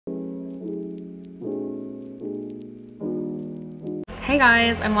Hey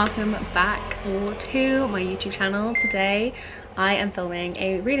guys, and welcome back to my YouTube channel. Today I am filming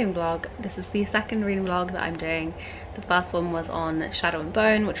a reading vlog. This is the second reading vlog that I'm doing. The first one was on Shadow and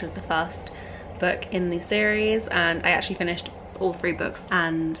Bone, which was the first book in the series, and I actually finished all 3 books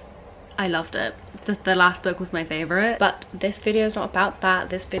and I loved it. The last book was my favorite, but this video is not about that.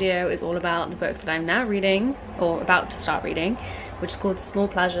 This video is all about the book that I'm now reading, or about to start reading, which is called Small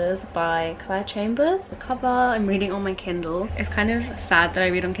Pleasures by Clare Chambers. The cover I'm reading on my Kindle. It's kind of sad that I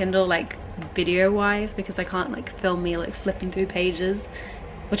read on Kindle, like video wise, because I can't like film me like flipping through pages,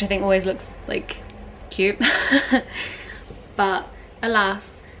 which I think always looks like cute. But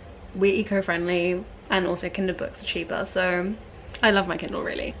alas, we're eco-friendly and also Kindle books are cheaper, so I love my Kindle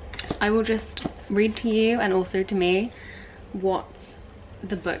really. I will just read to you and also to me what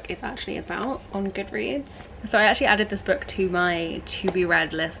the book is actually about on Goodreads. So I actually added this book to my to be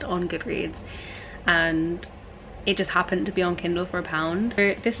read list on Goodreads and it just happened to be on Kindle for £1.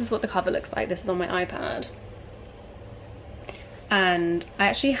 So this is what the cover looks like. This is on my iPad. And I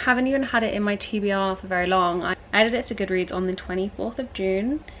actually haven't even had it in my TBR for very long. I added it to Goodreads on the 24th of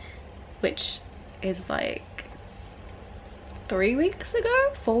June, which is like 3 weeks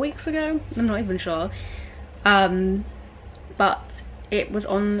ago, 4 weeks ago, I'm not even sure. But it was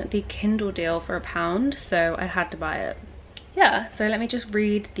on the Kindle deal for £1, so I had to buy it. Yeah, so let me just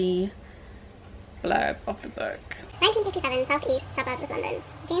read the blurb of the book. 1957 southeast suburb of London.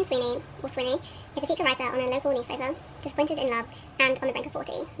 Jean Sweeney, or Sweeney, is a feature writer on a local newspaper, disappointed in love and on the brink of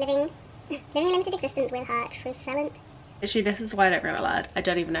 40, living a limited existence with her truculent. Actually, this is why I don't read aloud. I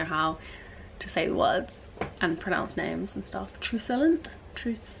don't even know how to say the words and pronounce names and stuff. Truculent?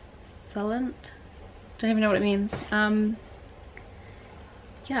 Truculent? Don't even know what it means.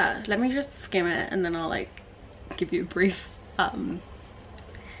 Yeah, let me just skim it and then I'll like give you a brief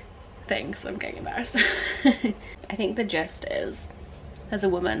thing, so I'm getting embarrassed. I think the gist is, as a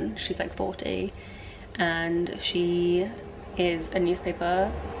woman, she's like 40 and she is a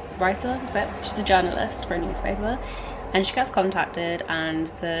newspaper writer, is it? She's a journalist for a newspaper, and she gets contacted and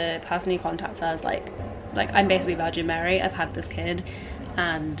the person who contacts her is like I'm basically Virgin Mary, I've had this kid,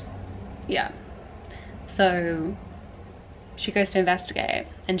 and yeah, so she goes to investigate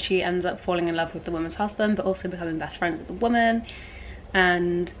and she ends up falling in love with the woman's husband, but also becoming best friends with the woman,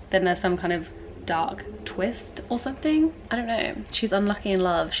 and then there's some kind of dark twist or something. I don't know. She's unlucky in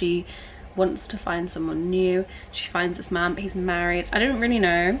love. She wants to find someone new. She finds this man, but he's married. I don't really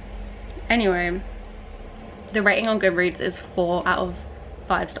know. Anyway, the rating on Goodreads is 4 out of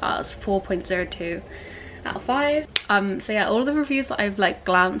 5 stars, 4.02 out of 5. So yeah, all of the reviews that I've like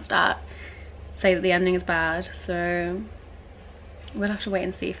glanced at say that the ending is bad, so we'll have to wait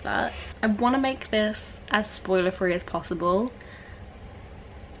and see for that. I want to make this as spoiler free as possible,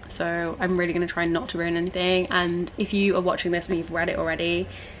 so I'm really going to try not to ruin anything. And if you are watching this and you've read it already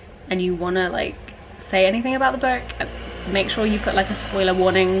and you want to like say anything about the book, make sure you put like a spoiler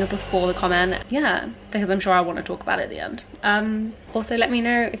warning before the comment. Yeah, because I'm sure I want to talk about it at the end. Also let me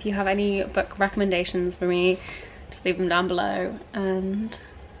know if you have any book recommendations for me. Just leave them down below and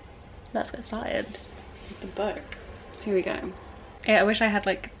let's get started with the book. Here we go. Yeah, I wish I had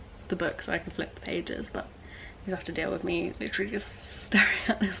like the book so I could flip the pages, but you have to deal with me literally just staring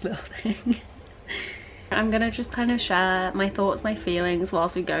at this little thing. I'm gonna just kind of share my thoughts, my feelings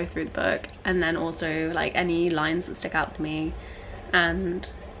whilst we go through the book, and then also like any lines that stick out to me. And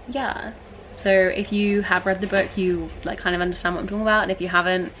yeah, so if you have read the book, you like kind of understand what I'm talking about, and if you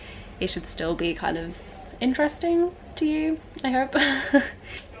haven't, it should still be kind of interesting to you, I hope.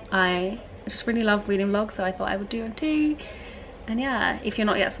 I just really love reading vlogs, so I thought I would do one too. And yeah, if you're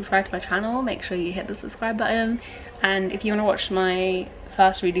not yet subscribed to my channel, make sure you hit the subscribe button. And if you want to watch my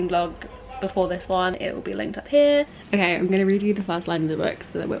first reading vlog before this one, it will be linked up here. Okay, I'm going to read you the first line of the book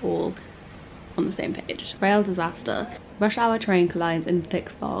so that we're all on the same page. Rail disaster. Rush hour train collides in thick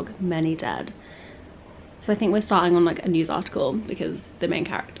fog, many dead. So I think we're starting on like a news article because the main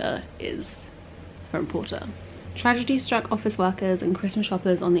character is a reporter. Tragedy struck office workers and Christmas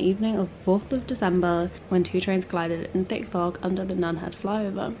shoppers on the evening of 4th of December when 2 trains collided in thick fog under the Nunhead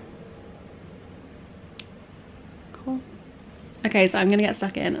flyover. Cool. Okay, so I'm gonna get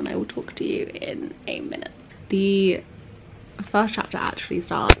stuck in and I will talk to you in a minute. The first chapter actually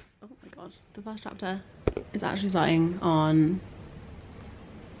starts, oh my god, the first chapter is actually starting on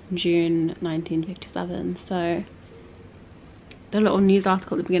June 1957, so the little news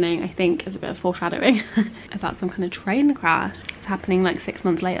article at the beginning I think is a bit of foreshadowing about some kind of train crash. It's happening like 6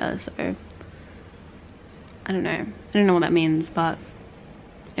 months later, so I don't know what that means, but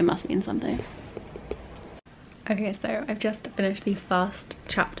it must mean something. Okay, so I've just finished the first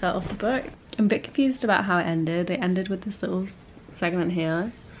chapter of the book. I'm a bit confused about how it ended. It ended with this little segment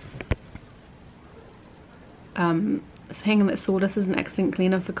here. Saying that sawdust is an excellent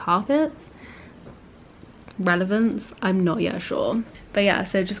cleaner for carpets. Relevance, I'm not yet sure. But yeah,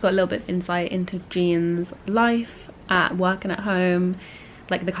 so just got a little bit of insight into Jean's life at work and at home,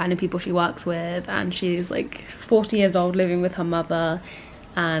 like the kind of people she works with. And she's like 40 years old, living with her mother,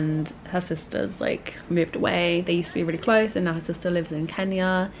 and her sister's like moved away. They used to be really close, and now her sister lives in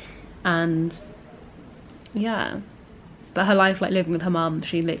Kenya. And yeah, but her life, like living with her mum,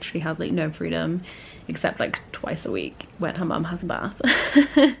 she literally has like no freedom except like twice a week when her mum has a bath.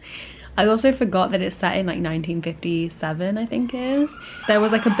 I also forgot that it's set in like 1957, I think it is. There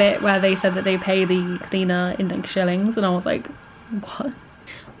was like a bit where they said that they pay the cleaner in like shillings, and I was like, what?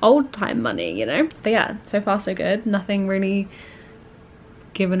 Old time money, you know? But yeah, so far so good. Nothing really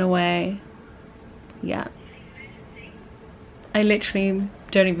given away yet. I literally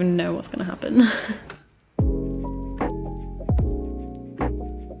don't even know what's gonna happen.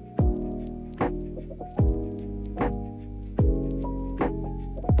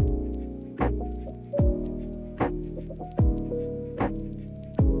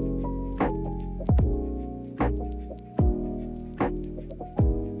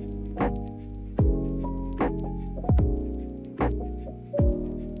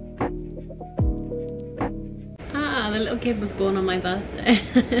 The little kid was born on my birthday.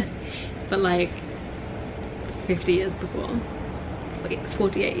 But like 50 years before. Wait,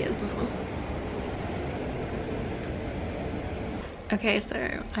 48 years before. Okay,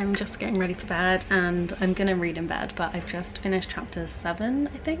 so I'm just getting ready for bed, and I'm gonna read in bed, but I've just finished chapter 7,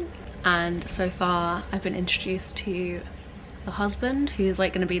 I think. And so far I've been introduced to the husband, who's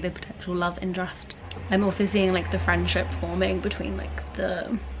like gonna be the potential love interest. I'm also seeing like the friendship forming between like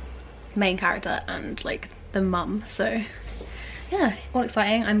the main character and like the mum. So yeah, all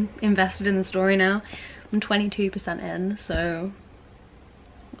exciting. I'm invested in the story now. I'm 22% in, so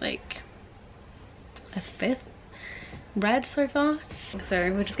like a fifth read so far.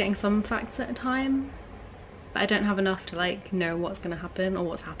 So we're just getting some facts at a time, but I don't have enough to like know what's gonna happen or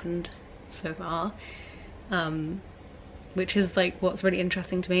what's happened so far, which is like what's really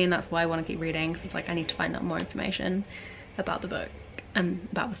interesting to me, and that's why I want to keep reading, because it's like I need to find out more information about the book and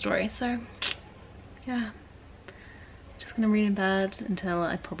about the story. So yeah, just gonna read in bed until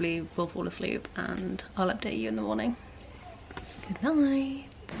I probably will fall asleep, and I'll update you in the morning. Good night.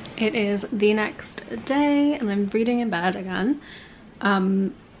 It is the next day and I'm reading in bed again.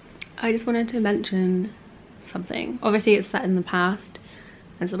 I just wanted to mention something. Obviously it's set in the past,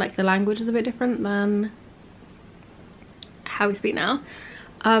 and so like the language is a bit different than how we speak now.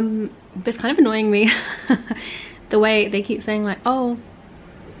 But it's kind of annoying me the way they keep saying like, oh,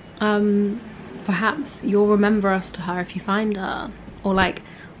 perhaps you'll remember us to her if you find her, or like,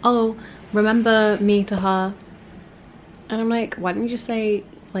 oh, remember me to her. And I'm like, why don't you just say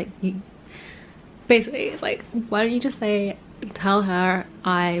like, you basically it's like, why don't you just say, tell her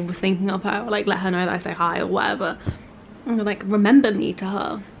I was thinking of her, or like let her know that I say hi or whatever. And they're like, remember me to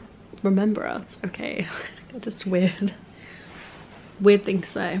her, remember us. Okay. Just weird thing to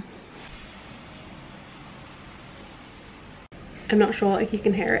say. I'm not sure if you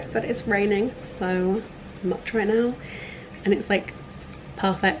can hear it, but it's raining so much right now, and it's like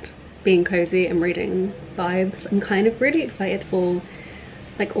perfect being cozy and reading vibes. I'm kind of really excited for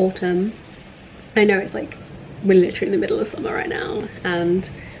like autumn. I know it's like we're literally in the middle of summer right now, and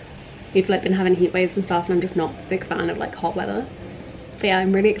we've like been having heat waves and stuff, and I'm just not a big fan of like hot weather. But yeah,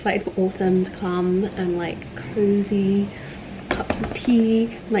 I'm really excited for autumn to come, and like cozy cups of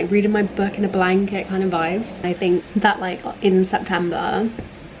tea, like reading my book in a blanket kind of vibes. I think that like in September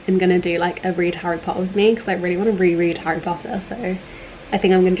I'm gonna do like a read Harry Potter with me, because I really want to reread Harry Potter. So I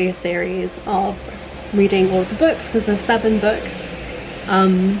think I'm gonna do a series of reading all of the books, because there's 7 books.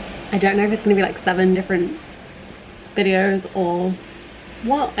 I don't know if it's gonna be like 7 different videos or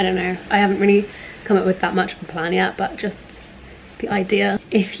what, I don't know. I haven't really come up with that much of a plan yet, but just the idea.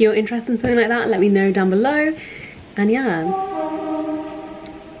 If you're interested in something like that, let me know down below. And yeah,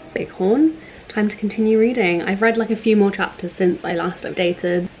 big horn, time to continue reading. I've read like a few more chapters since I last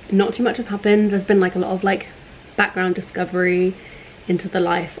updated. Not too much has happened. There's been like a lot of like background discovery into the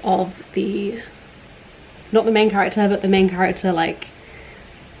life of the, not the main character, but the main character, like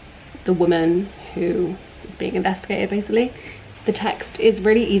the woman who is being investigated basically. The text is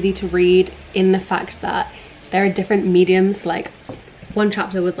really easy to read in the fact that there are different mediums. Like one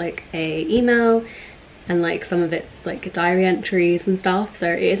chapter was like a email, and like some of it's like diary entries and stuff, so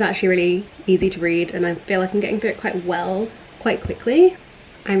it is actually really easy to read, and I feel like I'm getting through it quite well, quite quickly.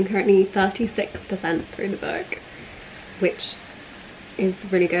 I'm currently 36% through the book, which is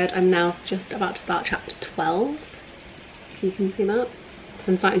really good. I'm now just about to start chapter 12, if you can see that.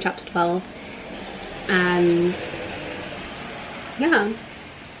 So I'm starting chapter 12, and yeah,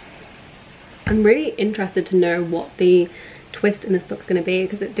 I'm really interested to know what the twist in this book's going to be,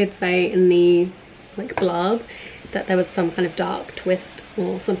 because it did say in the like blurb that there was some kind of dark twist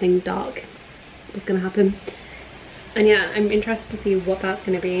or something dark was going to happen. And yeah, I'm interested to see what that's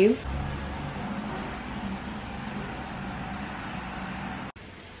going to be.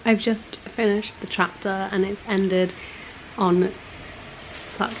 I've just finished the chapter and it's ended on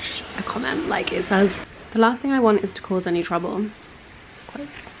such a comment. Like, it says, "The last thing I want is to cause any trouble." Quotes.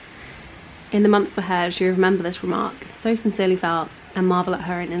 "In the months ahead, she remember this remark, so sincerely felt, and marvel at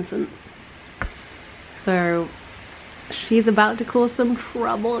her innocence." So she's about to cause some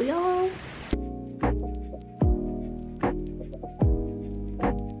trouble, y'all.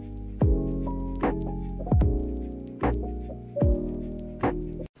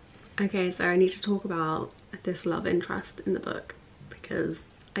 Okay, so I need to talk about this love interest in the book, because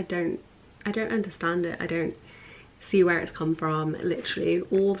I don't understand it. I don't see where it's come from. Literally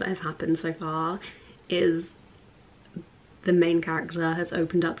all that has happened so far is the main character has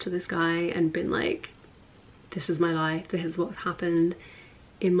opened up to this guy and been like, this is my life, this is what's happened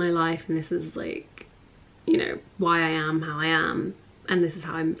in my life, and this is like, you know, why I am how I am, and this is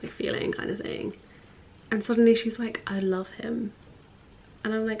how I'm like feeling, kind of thing. And suddenly she's like, I love him.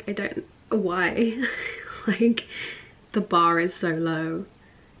 And I'm like, I don't, why? Like, the bar is so low.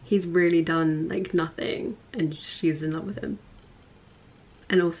 He's really done like nothing and she's in love with him.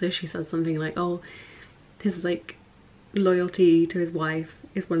 And also she says something like, oh, his like loyalty to his wife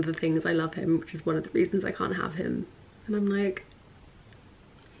is one of the things I love him, which is one of the reasons I can't have him. And I'm like,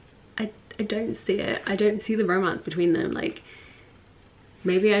 I don't see it. I don't see the romance between them. Like,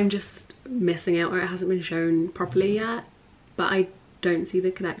 maybe I'm just missing out or it hasn't been shown properly yet, but I don't see the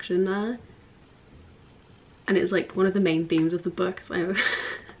connection there. And it's like one of the main themes of the book. So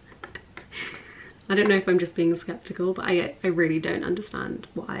I don't know if I'm just being skeptical, but I really don't understand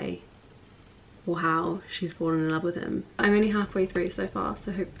why or how she's fallen in love with him. I'm only halfway through so far,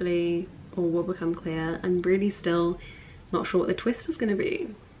 so hopefully all will become clear. I'm really still not sure what the twist is going to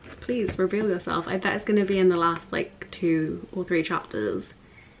be. Please reveal yourself. I bet it's going to be in the last like 2 or 3 chapters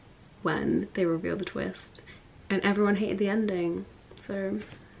when they reveal the twist. And everyone hated the ending, so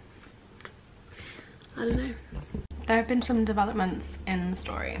I don't know. There have been some developments in the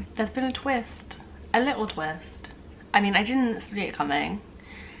story. There's been a twist, a little twist. I mean, I didn't see it coming,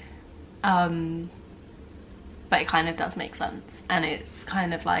 but it kind of does make sense. And it's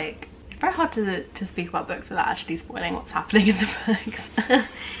kind of like, it's very hard to speak about books without actually spoiling what's happening in the books.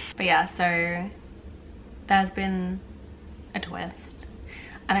 But yeah, so there's been a twist,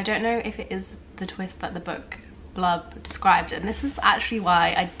 and I don't know if it is the twist that the book blurb described. And this is actually why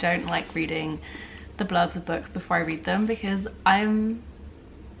I don't like reading the blurbs of books before I read them, because I'm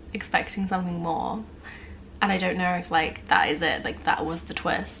expecting something more and I don't know if like that is it, like that was the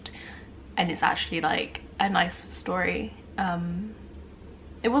twist and it's actually like a nice story.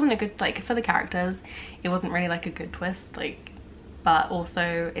 It wasn't a good, like, for the characters it wasn't really like a good twist, like, but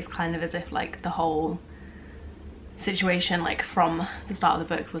also it's kind of as if like the whole situation like from the start of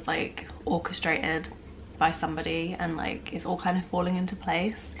the book was like orchestrated by somebody and like it's all kind of falling into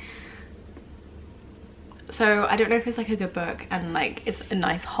place. So I don't know if it's like a good book and like it's a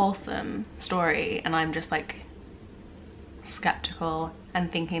nice wholesome story and I'm just like skeptical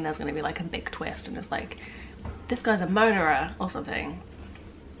and thinking there's gonna be like a big twist and it's like this guy's a murderer or something.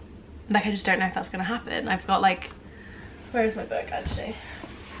 Like, I just don't know if that's gonna happen. I've got like, where is my book actually?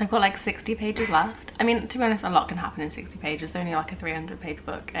 I've got like 60 pages left. I mean, to be honest, a lot can happen in 60 pages. It's only like a 300-page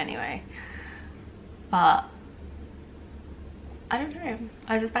book anyway. But I don't know.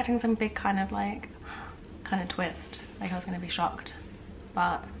 I was expecting some big kind of twist. Like I was gonna be shocked,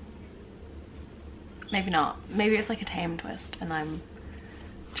 but maybe not. Maybe it's like a tame twist and I'm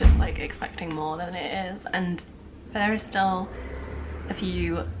just like expecting more than it is. And there is still a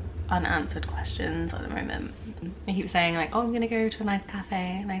few unanswered questions at the moment. I keep saying like, oh, I'm gonna go to a nice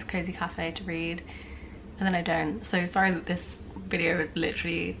cafe, a nice cozy cafe to read, and then I don't. So sorry that this video is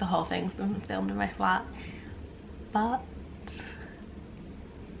literally, the whole thing's been filmed in my flat, but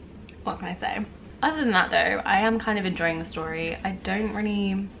what can I say? Other than that though, I am kind of enjoying the story. I don't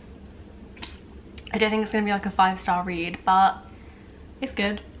think it's gonna be like a 5-star read, but it's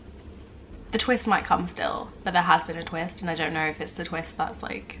good. The twist might come still, but there has been a twist and I don't know if it's the twist that's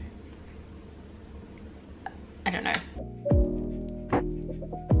like, I don't know.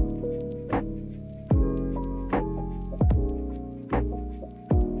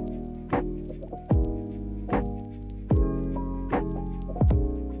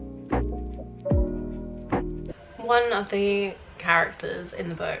 one of the characters in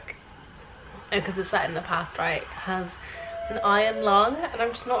the book, because it's set in the past, right, has an iron lung, and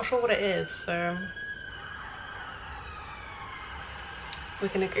I'm just not sure what it is, so we're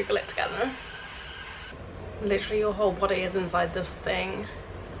gonna Google it together. Literally your whole body is inside this thing.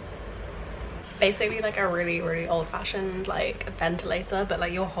 Basically like a really old-fashioned like ventilator, but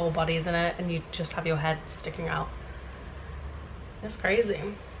like your whole body is in it and you just have your head sticking out. It's crazy.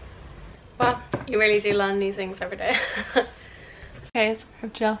 Well, you really do learn new things every day. Okay, so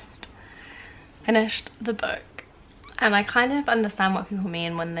I've just finished the book and I kind of understand what people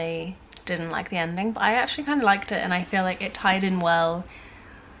mean when they didn't like the ending, but I actually kind of liked it, and I feel like it tied in well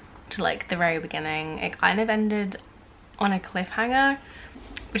to like the very beginning. It kind of ended on a cliffhanger,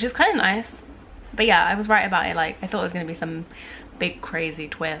 which is kind of nice. But yeah, I was right about it. Like I thought it was going to be some big crazy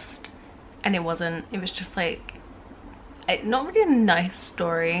twist, and it wasn't. It was just like not really a nice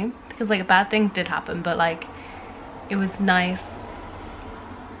story, because like bad things did happen, but like it was nice.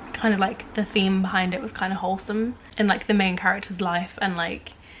 Kind of like the theme behind it was kind of wholesome, and like the main character's life and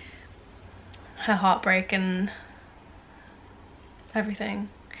like her heartbreak and everything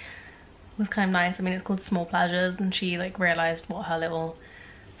was kind of nice. I mean, it's called Small Pleasures, and she like realized what her little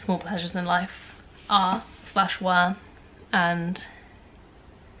small pleasures in life are / were, and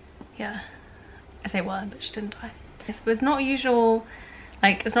yeah, I say were, but she didn't die. It's not usual,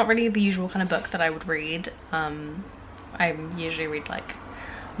 like it's not really the usual kind of book that I would read. I usually read like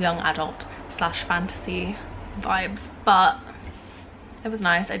young adult / fantasy vibes, but it was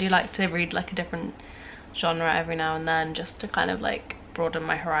nice. I do like to read like a different genre every now and then, just to kind of like broaden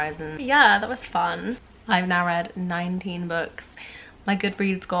my horizon. Yeah, that was fun. I've now read 19 books. My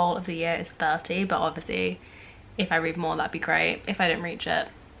Goodreads goal of the year is 30, but obviously if I read more that'd be great. If I don't reach it,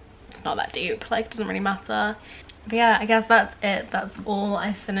 it's not that deep, like it doesn't really matter. But yeah, I guess that's it. That's all.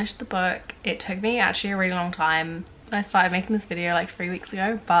 I finished the book. It took me actually a really long time. I started making this video like 3 weeks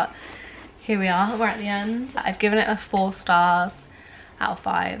ago, but here we are, we're at the end. I've given it a 4 stars out of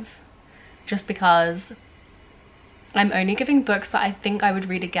 5, just because I'm only giving books that I think I would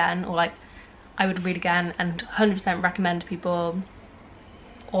read again, or like I would read again and 100% recommend to people,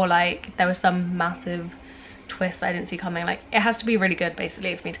 or like there was some massive twist that I didn't see coming. Like it has to be really good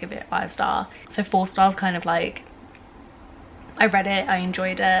basically for me to give it a 5 star. So 4 stars kind of like I read it, I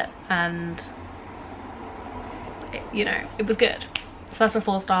enjoyed it, and it, you know, it was good. So that's a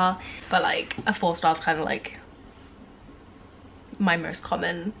 4 star, but like a 4 star is kind of like my most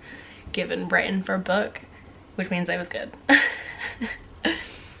common given written for a book, which means it was good. That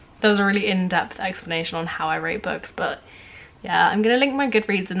was a really in-depth explanation on how I rate books, but yeah, I'm gonna link my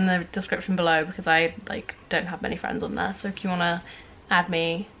Goodreads in the description below, because I like don't have many friends on there. So if you want to add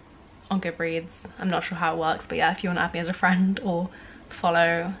me on Goodreads, I'm not sure how it works, but yeah, if you want to add me as a friend or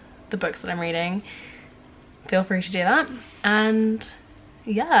follow the books that I'm reading, feel free to do that. And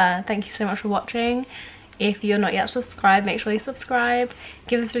yeah, thank you so much for watching. If you're not yet subscribed, make sure you subscribe.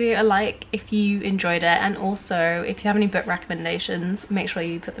 Give this video a like if you enjoyed it, and also if you have any book recommendations, make sure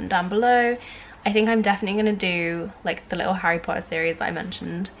you put them down below. I think I'm definitely going to do like the little Harry Potter series that I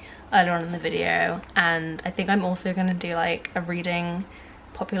mentioned earlier on in the video, and I think I'm also going to do like a reading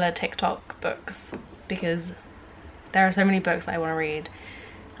popular TikTok books, because there are so many books I want to read,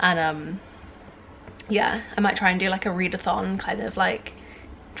 and yeah, I might try and do like a readathon, kind of like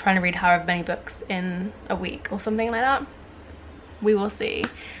trying to read however many books in a week or something like that. We will see.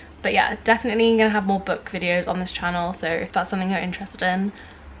 But yeah, definitely gonna have more book videos on this channel, so if that's something you're interested in,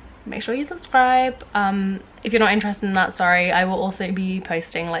 make sure you subscribe. If you're not interested in that, sorry, I will also be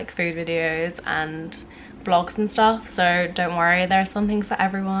posting like food videos and vlogs and stuff, so don't worry, there's something for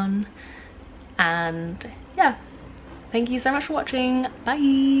everyone. And yeah, thank you so much for watching.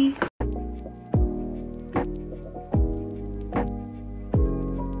 Bye.